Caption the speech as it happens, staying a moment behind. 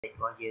រ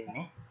បស់យើង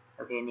ណា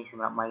អូខេនេះស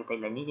ម្រាប់ Mikrotik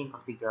ឡើយនេះយើង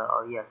configure ឲ្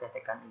យវា access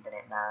ទៅកាន់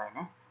internet ដែរ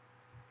ណា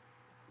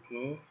អូ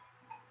ខេ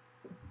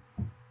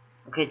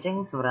អញ្ចឹង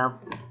សម្រាប់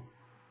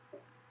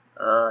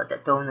ត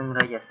កតងនឹង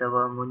DNS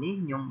Server មួយនេះ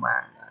ខ្ញុំបា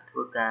នធ្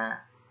វើការ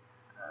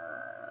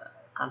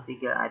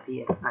configure IP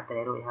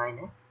address រួចហើយ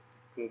ណា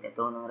គេតកត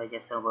ងនឹង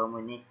DNS Server មួ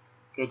យនេះ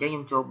គេអញ្ចឹងខ្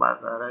ញុំចូលបើក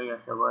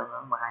DNS Server ហ្នឹ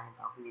ងបង្ហាញ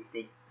ដល់អ្នក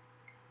តិច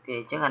គេ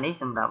អញ្ចឹងអានេះ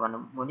សម្រាប់អា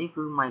មួយនេះ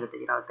គឺ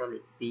Mikrotik router លេ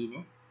ខ 2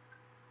 ណា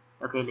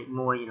អូខេលេខ 1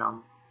 ច្រឡំ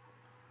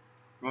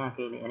ណា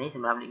គេអានេះស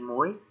ម្រាប់លេខ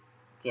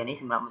 1គេអានេះ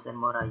សម្រាប់ម៉ាស៊ីន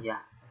Moraja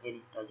គេ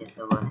នេះ DNS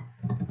Server ណា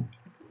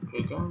គេ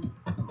អញ្ចឹង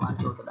បាន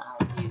ចូលទៅដាក់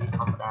IP ធ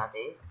ម្មតា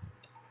ទេ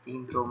ទី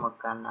មចូលមក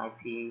កាន់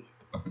IP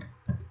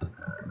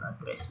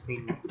address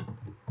pin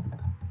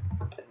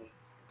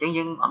អញ្ចឹង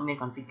យើងអត់មាន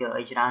configure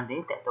អីច្រើនទេត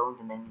កតង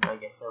ទៅនឹង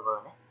DNS Server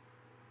ណា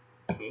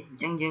អូខេអ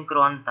ញ្ចឹងយើងគ្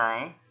រាន់តែ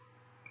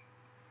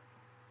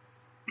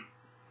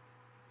នេះ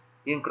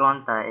យើងគ្រា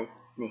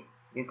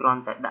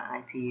ន់តែដាក់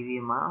IP វា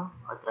មក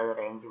ឲ្យត្រូវ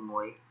range ជា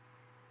មួយ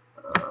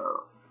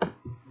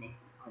នេះ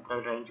ឲ្យត្រូវ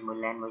range ជាមួយ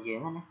LAN របស់យើង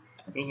ណា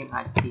អញ្ចឹងយើង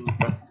អាច ping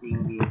testing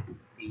វា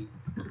ពី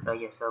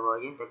DNS Server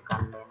យើងទៅកា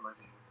ន់ LAN របស់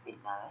យើងវិញ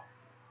ដែរ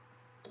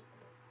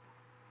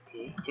អូ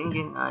ខេអញ្ចឹង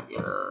យើងអាច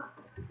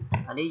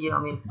អានេះយើងអ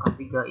ត់មាន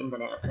configure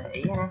internet access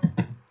អីណា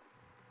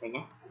ឃើញ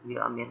ទេវា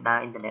អត់មានដើរ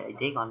internet អី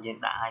ទេគ្រាន់យើង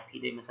ដាក់ IP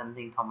ដូចម៉ាស៊ីន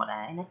យើងធម្មតា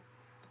ឯណា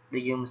ដូ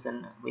ចយើងម៉ាស៊ីន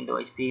Windows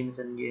XP ម៉ា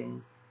ស៊ីនយើង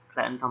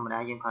client ធម្មតា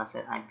យើងគ្រាន់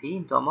set IP ប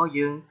ន្ទាប់មក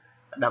យើង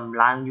ដំ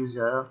ឡើង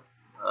user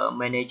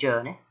manager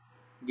ណា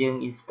យើង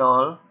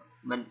install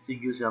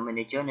user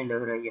manager នៅលើ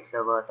DNS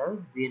server ទៅ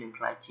វានឹង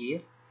ក្លាយជា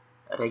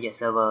DNS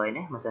server ឯ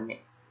ណាម៉ាស៊ីននេះ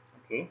អូ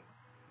ខេ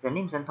ម៉ាស៊ីន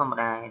នេះម៉ាស៊ីនធម្ម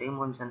តាឬ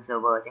មួយម៉ាស៊ីន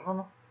server អញ្ចឹង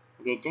ណា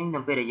វាអញ្ចឹងនៅ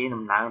ពេលដែលយើង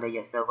ដំឡើង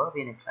DNS server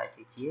វានឹងក្លាយ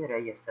ជា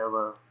DNS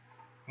server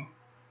ណា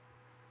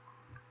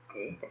អូ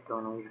ខេតើតើ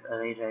នឹង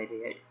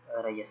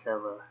DNS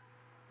server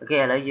អូខេ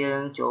ឥឡូវយើង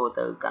ចូល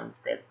ទៅកាន់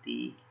step ទី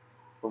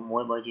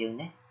6របស់យើង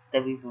ណា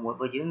step ទី6រ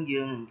បស់យើង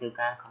នឹងធ្វើ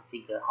ការ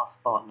configure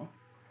hotspot ណា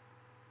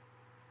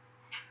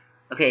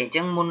អូខេអញ្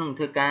ចឹងមុននឹង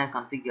ធ្វើការ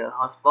configure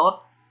hotspot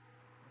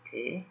អូ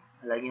ខេឥ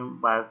ឡូវខ្ញុំ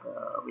បើក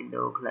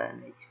Windows Client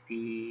HP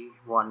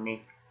 1 នេះ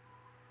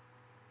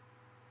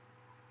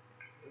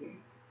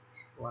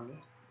អូ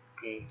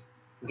ខេ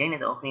អញ្ចឹងអ្នក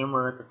ទាំងអស់គ្នា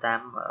មើលទៅតាម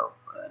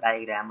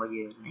diagram របស់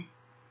យើងណា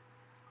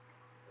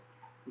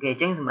អូខេអ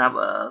ញ្ចឹងសម្រាប់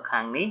ខា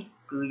ងនេះ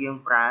គឺយើង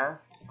ប្រើ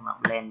សម្រា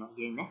ប់ LAN របស់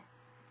យើងណា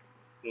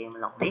គេ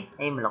block នេះ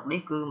ហើយ block នេះ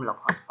គឺ block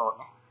hotspot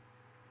ណា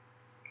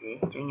អូខេ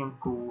អញ្ចឹងខ្ញុំ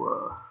គូ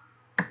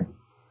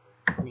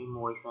នេះ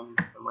មួយសិន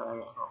ដើម្បីឲ្យ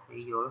អ្នកនរគ្នា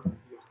យល់អ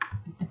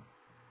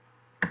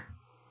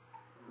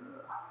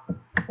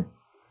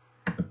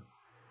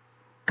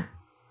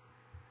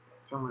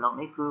ញ្ចឹង block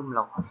នេះគឺ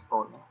block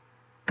hotspot ណា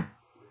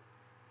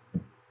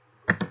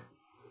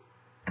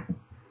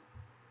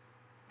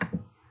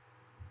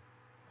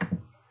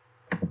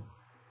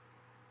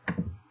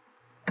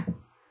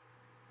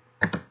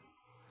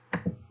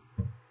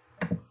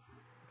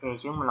អូខេអ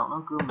ញ្ចឹង block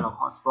នោះគឺ block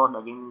hotspot ដែ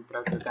លយើងត្រូ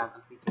វធ្វើការ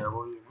configure រប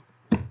ស់វាណា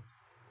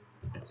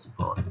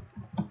hotspot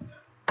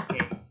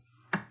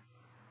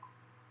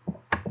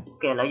អូ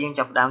ខេឥឡូវយើង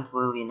ចាប់ផ្ដើមធ្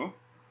វើវាណា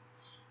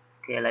អូ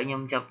ខេឥឡូវខ្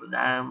ញុំចាប់ផ្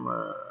ដើម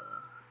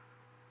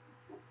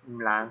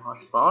ឡើង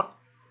hotspot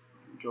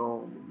ចូល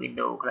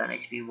Windows Client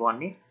HP 1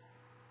 នេះ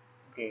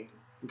អូខេ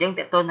អញ្ចឹង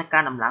តើតើនឹងកា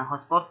រដំឡើង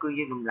hotspot គឺ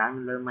យើងដំឡើង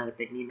នៅលើ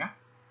Mikrotik នេះណា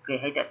អូខេ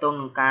ហើយតើតើ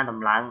នឹងការដំ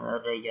ឡើង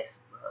DNS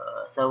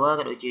server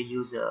ក៏ដូចជា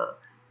user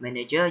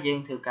manager យើង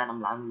ធ្វើការដំ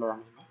ឡើងលើ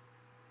នេះណា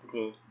អូ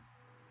ខេ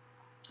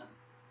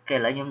ឥ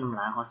ឡូវខ្ញុំដំ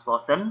ឡើង hotspot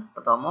សិនប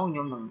ន្តមកខ្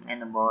ញុំនឹង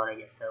enable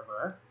DNS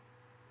server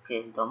អូខេ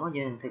បន្តមក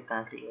យើងនឹងធ្វើកា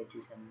រ create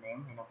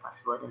username ហើយនិង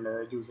password នៅលើ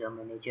user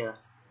manager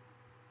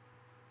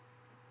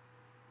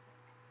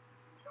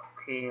អូ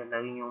ខេឥឡូ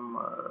វខ្ញុំ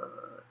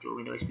ចូល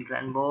Windows XP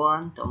Client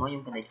 1តមកខ្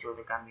ញុំ connect ចូល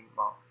ទៅកាន់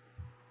Winbox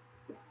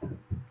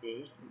អូខេ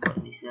Winbox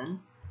នេះសិន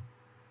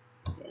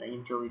ឥឡូវខ្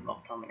ញុំចូល Winbox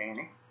ធម្មតា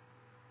ណា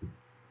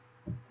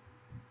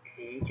អូ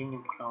ខេអញ្ចឹងខ្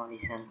ញុំ clone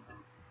នេះសិនអូ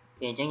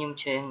ខេអញ្ចឹងខ្ញុំ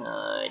change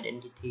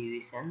identity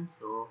វាសិន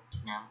so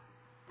ឆ្នាំ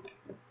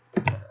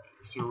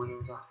ជួយយើ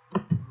ងចុះ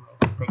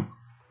តិច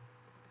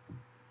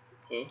អូ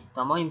ខេត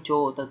មកខ្ញុំចូ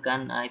លទៅកា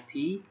ន់ IP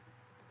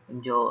ខ្ញុំ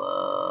យក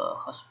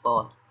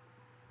hotspot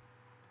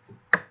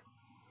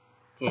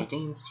អូខេអញ្ចឹង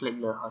ខ្ញុំ click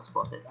លើ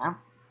hotspot setup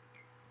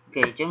អូ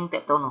ខេអញ្ចឹងតើ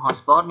តើនឹង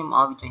hotspot ខ្ញុំ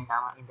ឲ្យវាចេញតា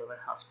ម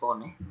interface hotspot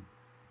ណា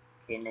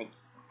អូខេ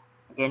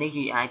នេះ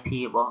ជា IP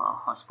របស់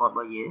hotspot រប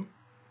ស់យើង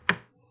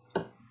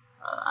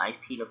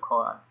IP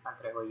local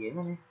address របស់យើង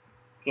ណា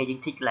គេយើង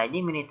tick កន្លែង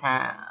នេះមានន័យថា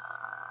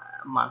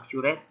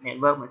accurate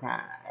network មានថា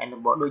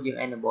enable ដូចយើង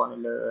enable នៅ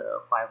លើ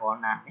Firewall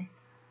NAT នេះ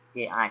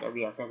គេអាចឲ្យ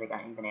វា access ទៅកា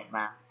ន់ internet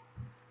បាន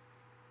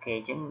អូខេអ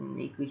ញ្ចឹង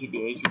នេះគឺជា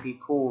DHCP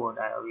pool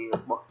ដែលវា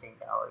បោះចេញ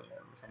ទៅឲ្យ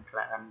machine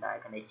client ដែល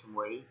connect ជា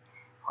មួយ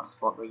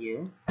hotspot របស់យើ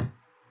ងអូ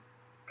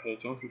ខេអ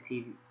ញ្ចឹង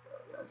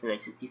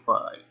select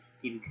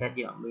certificate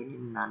យើងអត់មាន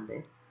ណានទេ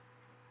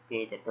គេ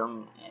ទៅតង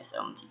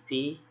SMTP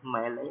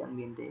mail អីអត់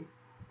មានទេ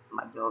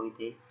មិនយកវា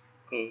ទេ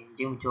អូខេ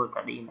យើងចូលតា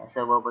DNS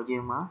server របស់យើ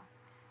ងមក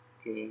អូ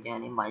ខេអញ្ចឹង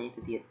នេះបាយ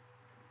ទៅទៀត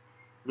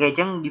Gây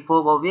chẳng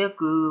default bao viết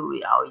cứ bị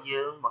ảo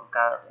dương bằng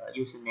cả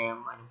username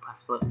và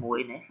password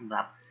mũi này xong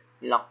รับ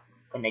log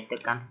connect tới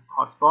căn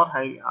hotspot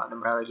hay ở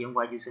nằm rồi dương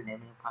qua username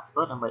và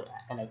password là bởi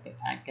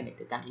connect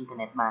tới căn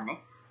internet bàn này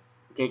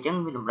gây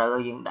chẳng vì nằm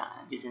rồi dương đã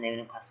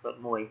username và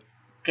password mũi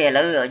kể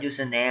là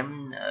username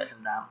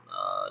xongรับ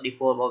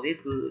default bao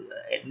viết cứ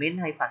admin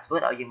hay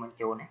password ở dương mình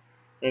chỗ này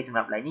gây xong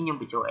รับlại những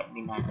bị chỗ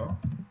admin này nữa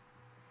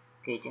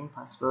gây chẳng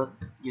password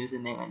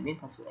username admin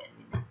password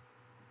admin này.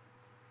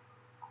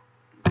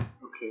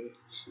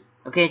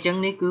 Ok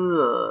chẳng ní cứ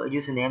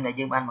username là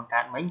dương ban bằng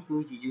card mấy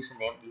cứ chỉ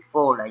username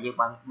default là dương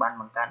ban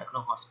bằng card ở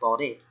trong hotspot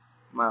đấy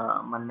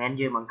mà mình men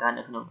dương bằng card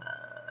ở trong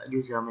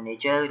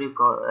Usermanagerឬ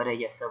ក៏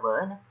DNS Server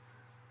ណា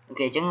អូ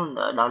ខេអញ្ចឹង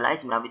ដោយឡែក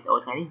សម្រាប់វីដេអូ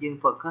ថ្ងៃនេះយើង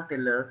focus ទៅ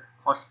លើ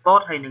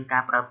hotspot ហើយនឹងកា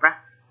រប្រើប្រាស់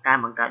ការ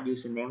បង្កើត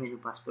username ឬ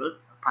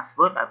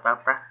password ដោយប្រើ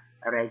ប្រាស់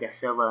DNS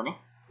Server ណា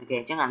អូខេ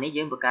អញ្ចឹងអានេះ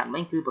យើងបង្កើតមិ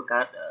ញគឺបង្កើ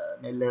ត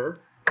នៅលើ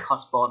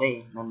hotspot ទេ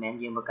មិនមែន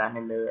យើងបង្កើត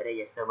នៅលើ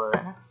DNS Server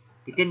ណា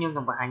ទីទៀតខ្ញុំ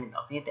នឹងបង្ហាញអ្នកន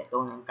រគ្នាតើតើ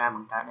នឹងការប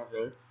ង្កើតនៅ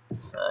លើ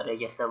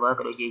DNS Server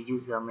ក៏ដូចជា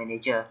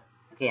Usermanager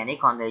អូខេអានេះ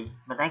គ្រាន់តែ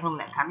ប៉ុន្តែក្នុង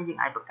លក្ខខណ្ឌនេះយើង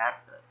អាចបង្កើត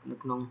នៅ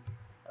ក្នុង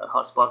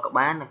hotspot ក៏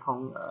បាននៅក្នុង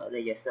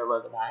DNS Server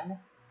ក៏បានណា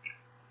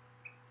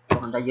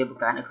ប៉ុន្តែយើងប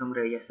ង្កើតនៅក្នុង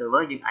DNS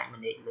Server យើងអាច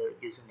manage លើ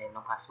username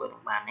និង password នឹ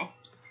ងបានណា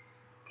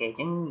អូខេអញ្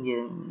ចឹងយើ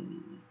ង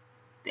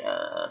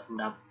សម្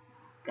រាប់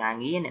ការ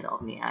ងារអ្នកនរ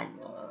គ្នាអាច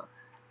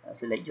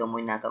select យកមួ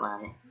យណាក៏បាន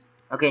ដែរ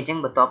អូខេអញ្ចឹង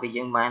បន្ទាប់ពី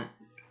យើងបាន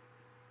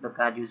បង្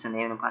កើត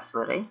username និង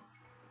password អី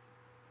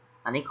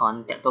អានេះគ្រាន់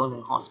តាក់ទងនឹ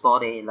ង hotspot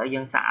ទេឥឡូវយើ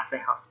ងសាក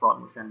access hotspot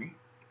មួយសិនណា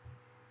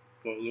អូ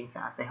ខេយើងសា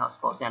ក access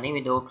hotspot ចានេះ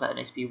Windows Client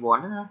XP1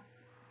 ណាអូ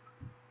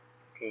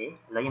ខេឥ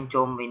ឡូវខ្ញុំ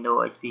ចូល Windows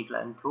XP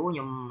Client 2ខ្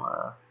ញុំ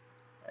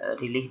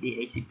release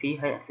DHCP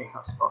ហើយ access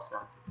hotspot សិ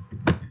ន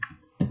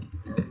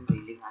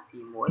release IP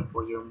មួយព្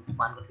រោះយើង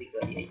បាន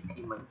configure DHCP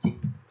មិនចេញ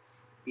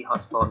ពី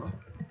hotspot ណា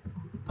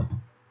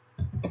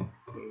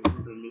អូខេ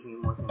release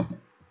មួយសិនអូ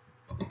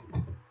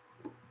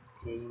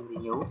ខេខ្ញុំ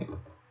renew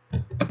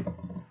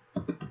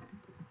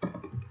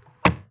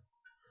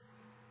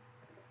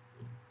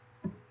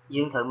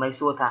យើងត្រូវ make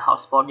sure ថា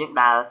hotspot យើង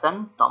ដើរសិន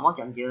តមក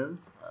ចាំយើង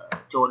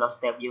ចូលដល់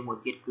step យើងមួយ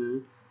ទៀតគឺ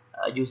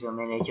user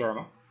manager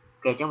ណាអូ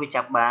ខេអញ្ចឹងវា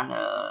ចាប់បាន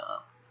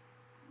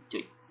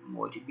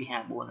1.1.254ហ្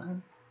នឹង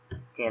អូ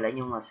ខេឥឡូវខ្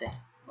ញុំមកសេះ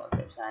បើ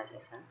website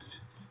សេះសិនអូ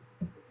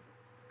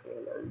ខេឥ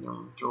ឡូវខ្ញុំ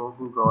ចូល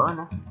Google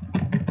ណា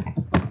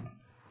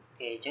អូ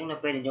ខេអញ្ចឹងនៅ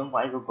ពេលដែលខ្ញុំ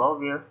វាយ Google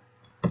វា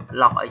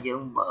log ឲ្យយើ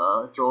ង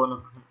ចូល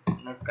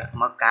នៅ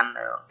មកកាន់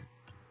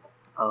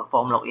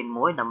form login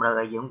មួយតម្រូវ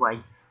ឲ្យយើងវាយ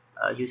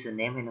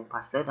username ហើយនិង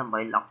password ដើម្បី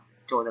log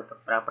ចូលទៅ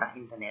ប្រើប្រាស់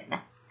internet ណា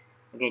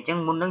អូខេអញ្ចឹង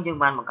មុននឹងយើង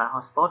បានបង្កើត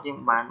hotspot យើង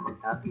បានបង្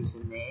កើត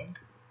username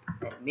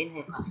admin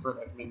ហើយ password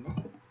admin ណា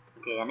អូ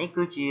ខេអានេះ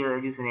គឺជា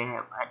username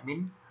admin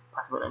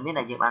password admin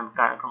ដែលយើងបានបង្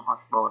កើតនៅក្នុង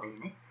hotspot នេះ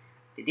ណា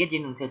ទីទៀតយើ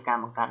ងនឹងធ្វើការ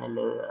បង្កើតនៅ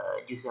លើ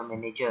user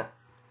manager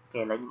អូ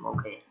ខេឥឡូវខ្ញុំអូ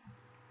ខេ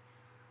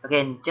អូខេ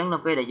អញ្ចឹងនៅ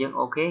ពេលដែលយើង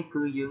អូខេ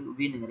គឺយើង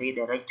វានឹង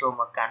redirect ចូល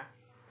មកកាន់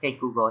page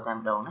Google តែ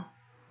ម្ដងណា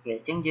អូខេអ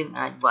ញ្ចឹងយើង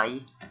អាចវាយ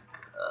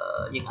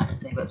យើងអាច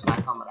access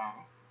website ធម្មតា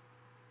ណា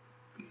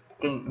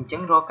អញ្ចឹ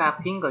ងរាល់ការ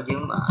ping ក៏យើ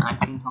ងអាច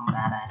ping ធម្ម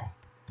តាដែរ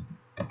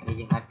អូខេ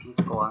យើងអាច ping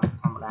ស្គាល់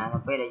ធម្មតានៅ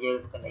ពេលដែលយើង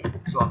connect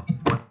ជាប់ជា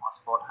មួយ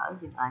hotspot ហើយ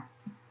យើងអាច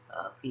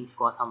ping ស្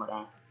គាល់ធម្មតា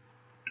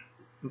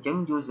អញ្ចឹង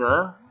user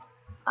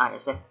អាច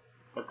access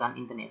ទៅកាន់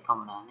internet ធម្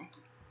មតាណា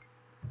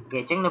អូខេ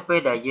អញ្ចឹងនៅពេល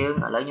ដែលយើង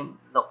ឥឡូវខ្ញុំ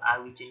log out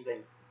វាចេញវិញ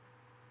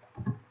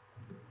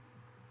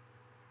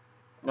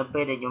នៅពេ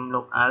លដែលខ្ញុំ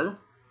log out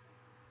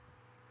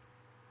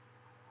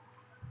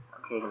អូ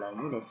ខេកន្លែង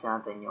នេះដោយសារ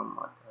តែខ្ញុំ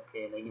អូ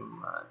ខេឥឡូវខ្ញុំ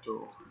ចូ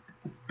ល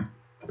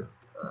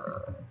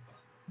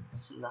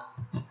slash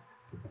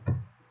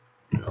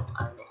log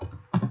out នេះ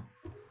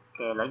អូ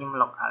ខេឥឡូវខ្ញុំ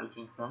log out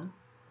ចេញសិន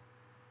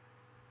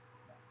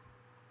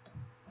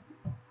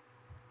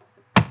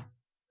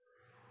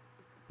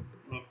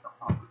មាន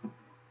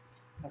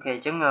អូខេអ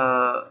ញ្ចឹង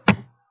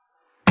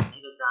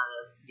នេះដោយសារ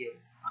យើង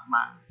អត់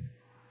បាន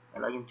ឥ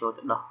ឡូវខ្ញុំចូល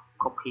ទៅដោះ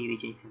cookie វា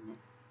ចេញសិនណា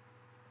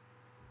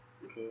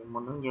អូខេមុ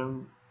ននឹងយើង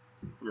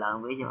ឡើង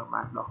វិញយើងអត់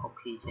បានដោះ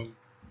cookie ចេញ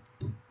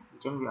អ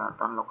ញ្ចឹងវាអត់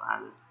តន់ log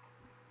out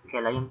អូខេឥ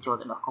ឡូវខ្ញុំចូល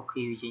ទៅដោះ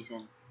cookie វាចេញសិ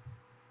ន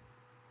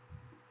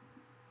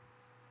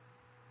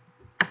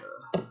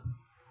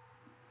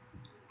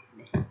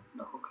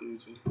ដោះ cookie វា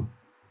ចេញ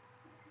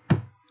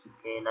អូ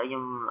ខេឥឡូវខ្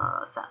ញុំ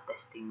សាក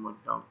testing មួយ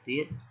ដងទៀ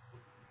ត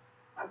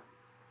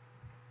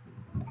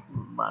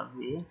បើ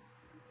វា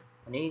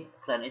នេះ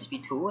client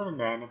SP2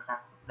 ដែលនៅ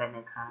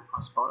ខាង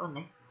hotspot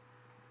នេះ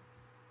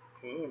អូ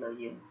ខេឥឡូវ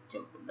យើងចា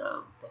ប់ដើ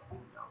មតេស្ត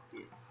ម្ដង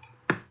ទៀត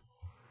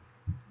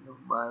នោះ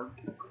បើ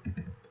ក៏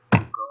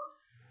អូ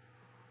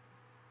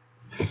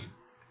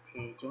ខេ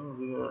អញ្ចឹង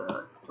វា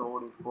ចូល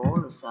default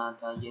ដោយសារ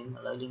តែយើងឥ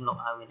ឡូវយើង log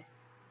out វានេះ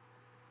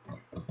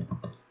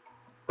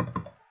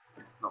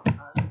log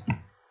out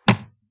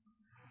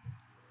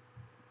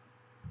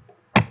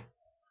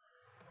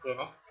អូខេ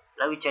នេះឥ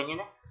ឡូវវាចេញហើយ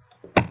ណា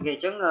អូខេអ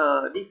ញ្ចឹង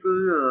នេះគឺ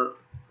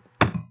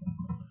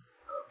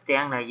ផ្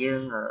ទាំងដែលយើ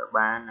ង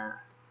បាន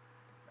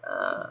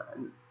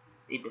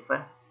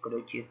interface có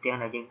đôi chiều tiên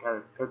là dân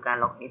từ ca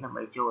log in là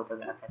mấy chùa từ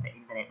access tại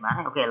internet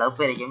bán. Ok lớp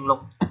về là dân lục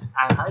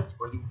ai hết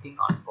của dùng tiếng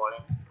hotspot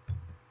lên.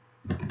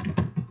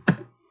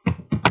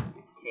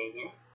 Ok nhé.